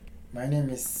My name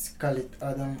is Khalid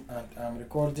Adam and I'm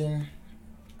recording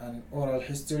an oral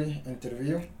history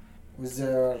interview with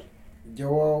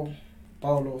Joao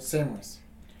Paulo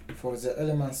for the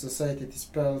Element Society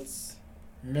Spells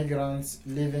Migrants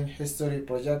Living History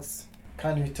Projects.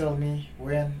 Can you tell me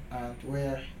when and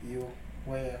where you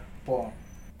were born?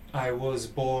 I was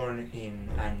born in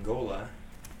Angola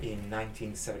in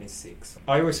 1976.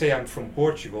 I always say I'm from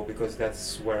Portugal because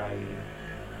that's where I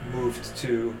moved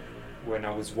to when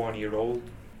I was 1 year old,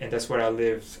 and that's where I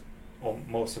lived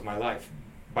most of my life.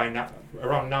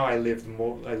 Around now, I lived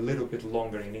a little bit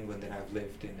longer in England than I've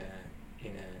lived in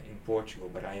Portugal.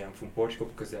 But I am from Portugal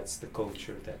because that's the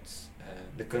culture, that's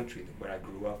the country where I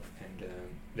grew up, and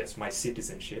that's my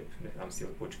citizenship. I'm still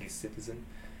a Portuguese citizen,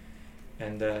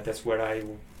 and that's where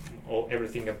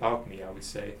everything about me, I would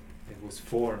say, it was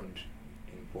formed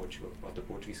in Portugal, about the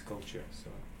Portuguese culture.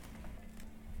 So,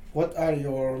 what are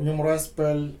your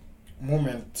memorable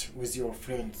moments with your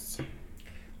friends?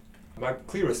 My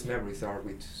clearest memories are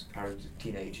the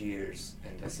teenage years,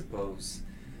 and I suppose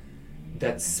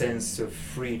that sense of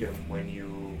freedom when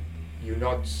you're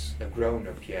not a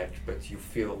grown-up yet, but you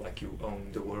feel like you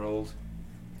own the world.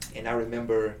 And I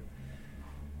remember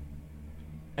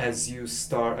as you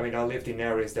start, I lived in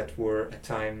areas that were at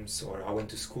times, or I went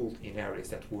to school in areas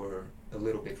that were a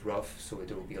little bit rough, so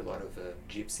there would be a lot of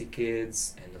gypsy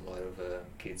kids and a lot of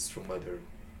kids from other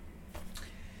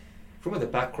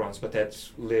backgrounds, but that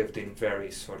lived in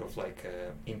very sort of like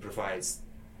improvised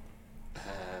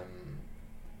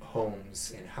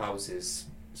homes and houses,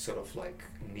 sort of like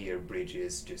near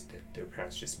bridges, just that their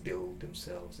parents just built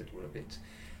themselves.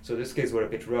 So those kids were a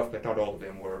bit rough, but not all of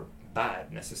them were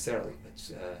bad necessarily,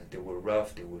 but they were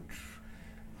rough. They would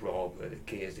rob the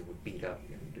kids, they would beat up,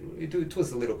 and it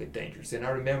was a little bit dangerous. And I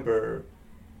remember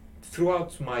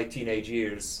throughout my teenage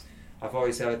years, I've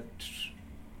always had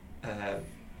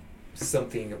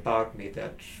something about me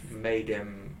that made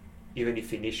them, even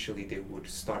if initially they would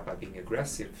start by being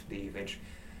aggressive, the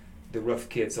rough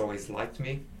kids always liked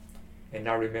me. And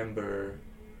I remember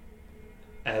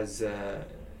as a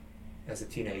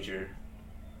teenager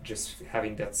just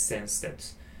having that sense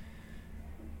that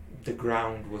the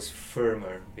ground was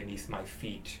firmer beneath my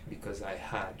feet because I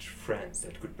had friends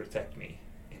that could protect me,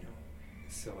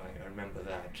 So I remember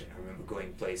that, and I remember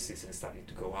going places and starting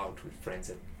to go out with friends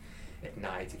at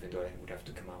night, even though I would have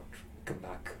to come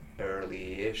back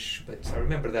early-ish. But I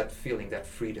remember that feeling, that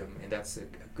freedom, and that's a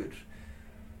good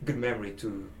memory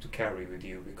to carry with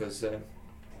you, because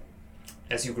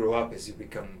as you grow up, as you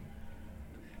become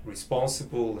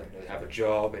responsible and have a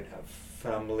job and have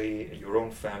family, and your own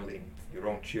family, and your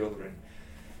own children,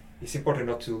 it's important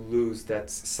not to lose that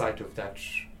sight of that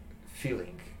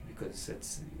feeling, because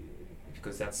that's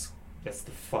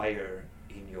the fire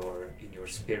in your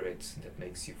spirit that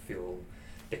makes you feel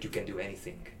that you can do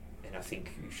anything. And I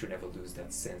think you should never lose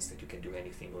that sense that you can do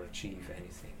anything or achieve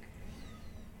anything.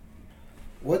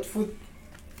 What food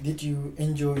did you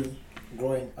enjoy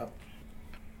growing up?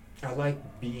 I like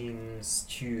bean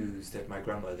stews that my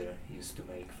grandmother used to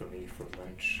make for me for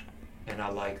lunch, and I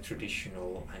like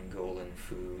traditional Angolan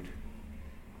food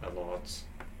a lot.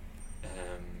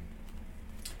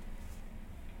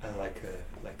 I like a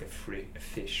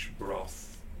fish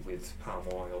broth with palm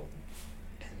oil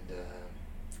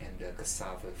and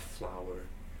cassava flour,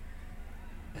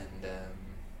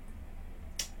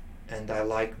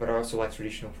 but I also like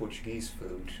traditional Portuguese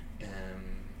food.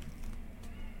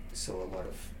 So a lot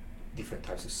of different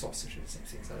types of sausages and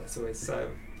things like that. So it's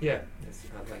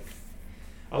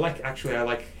I like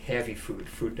heavy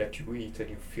food that you eat and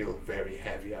you feel very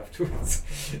heavy afterwards.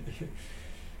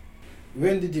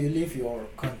 When did you leave your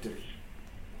country?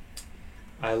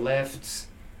 I left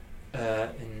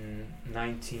in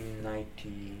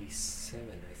 1997,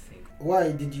 I think.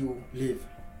 Why did you leave?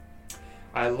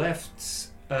 I left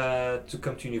to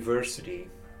come to university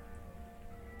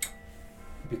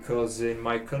because in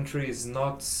my country it's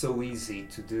not so easy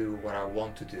to do what I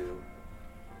want to do.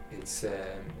 It's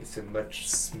a much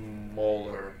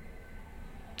smaller.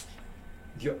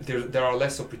 There are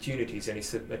less opportunities, and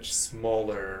it's a much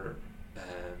smaller.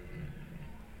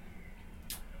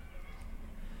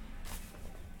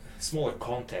 Smaller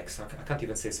context. I can't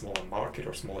even say smaller market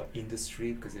or smaller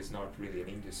industry, because there's not really an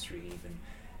industry even.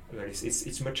 But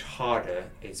it's much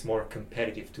harder. It's more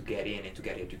competitive to get in and to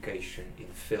get education in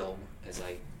film, as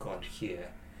I got here.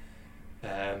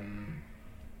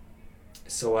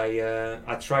 So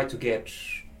I tried to get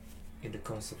in the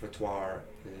conservatoire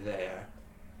there,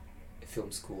 a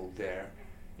film school there,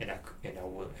 and I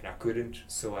couldn't.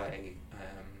 So I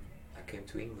came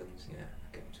to England. Yeah,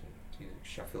 I came to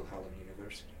Sheffield Hallam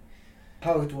University.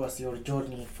 How it was your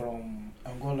journey from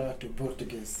Angola to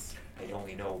Portuguese? I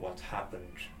only know what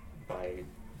happened by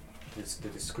the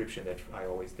description that I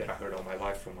heard all my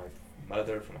life from my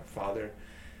mother, from my father,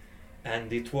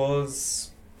 and it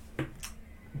was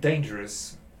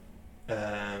dangerous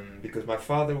because my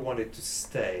father wanted to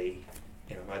stay.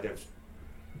 My mother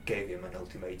gave him an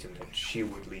ultimatum that she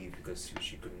would leave because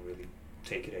she couldn't really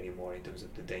take it anymore in terms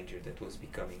of the danger that was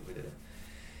becoming with it.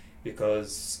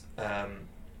 Because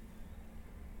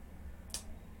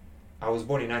I was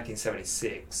born in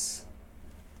 1976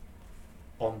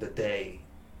 on the day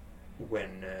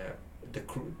when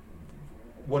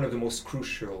one of the most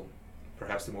crucial,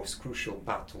 perhaps the most crucial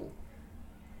battle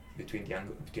between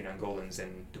Angolans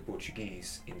and the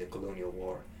Portuguese in the colonial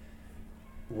war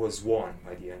was won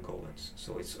by the Angolans.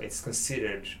 So it's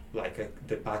considered like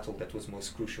the battle that was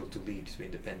most crucial to lead to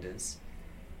independence.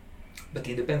 But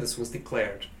the independence was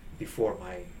declared before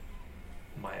my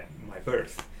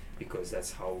birth, because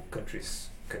that's how countries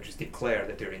declare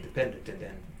that they're independent, and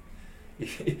then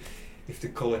if the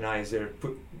colonizer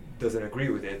doesn't agree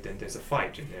with it, then there's a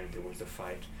fight, and there was a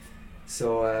fight.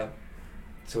 So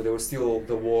there was still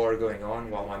the war going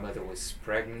on while my mother was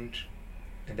pregnant,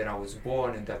 and then I was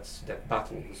born, and that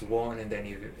battle was won, and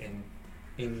then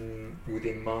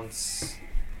within months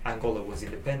Angola was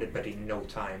independent, but in no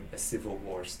time a civil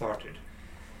war started.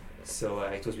 So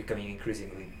it was becoming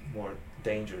increasingly more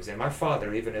dangerous. And my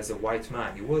father, even as a white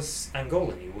man, he was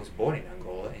Angolan. He was born in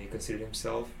Angola, and he considered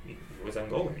himself, he was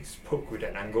Angolan. He spoke with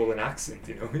an Angolan accent,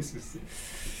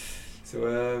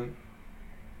 So,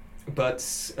 but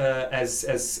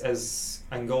as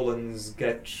Angolans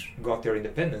got their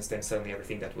independence, then suddenly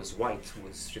everything that was white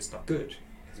was just not good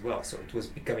as well. So it was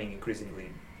becoming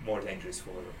increasingly more dangerous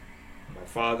for my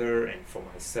father and for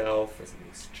myself as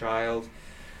his child.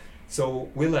 So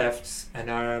we left, and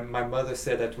my mother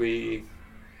said that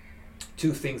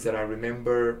two things that I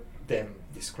remember them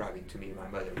describing to me, my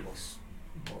mother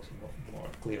more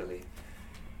clearly,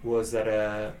 was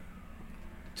that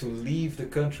to leave the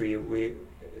country,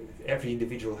 every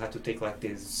individual had to take like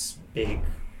this big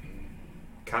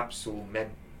capsule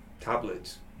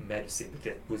tablet medicine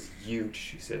that was huge.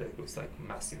 She said it was like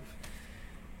massive.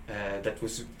 That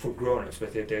was for grown-ups,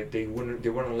 but they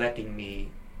weren't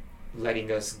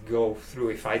letting us go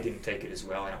through if I didn't take it as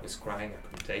well, and I was crying. I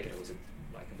couldn't take it. I was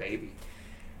like a baby,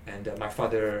 and my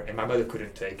father and my mother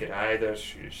couldn't take it either.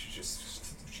 She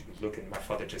was looking. My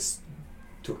father just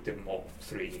took them all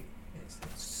three,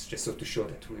 it's just so to show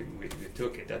that we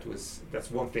took it.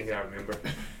 That's one thing that I remember.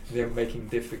 Them making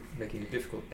it difficult.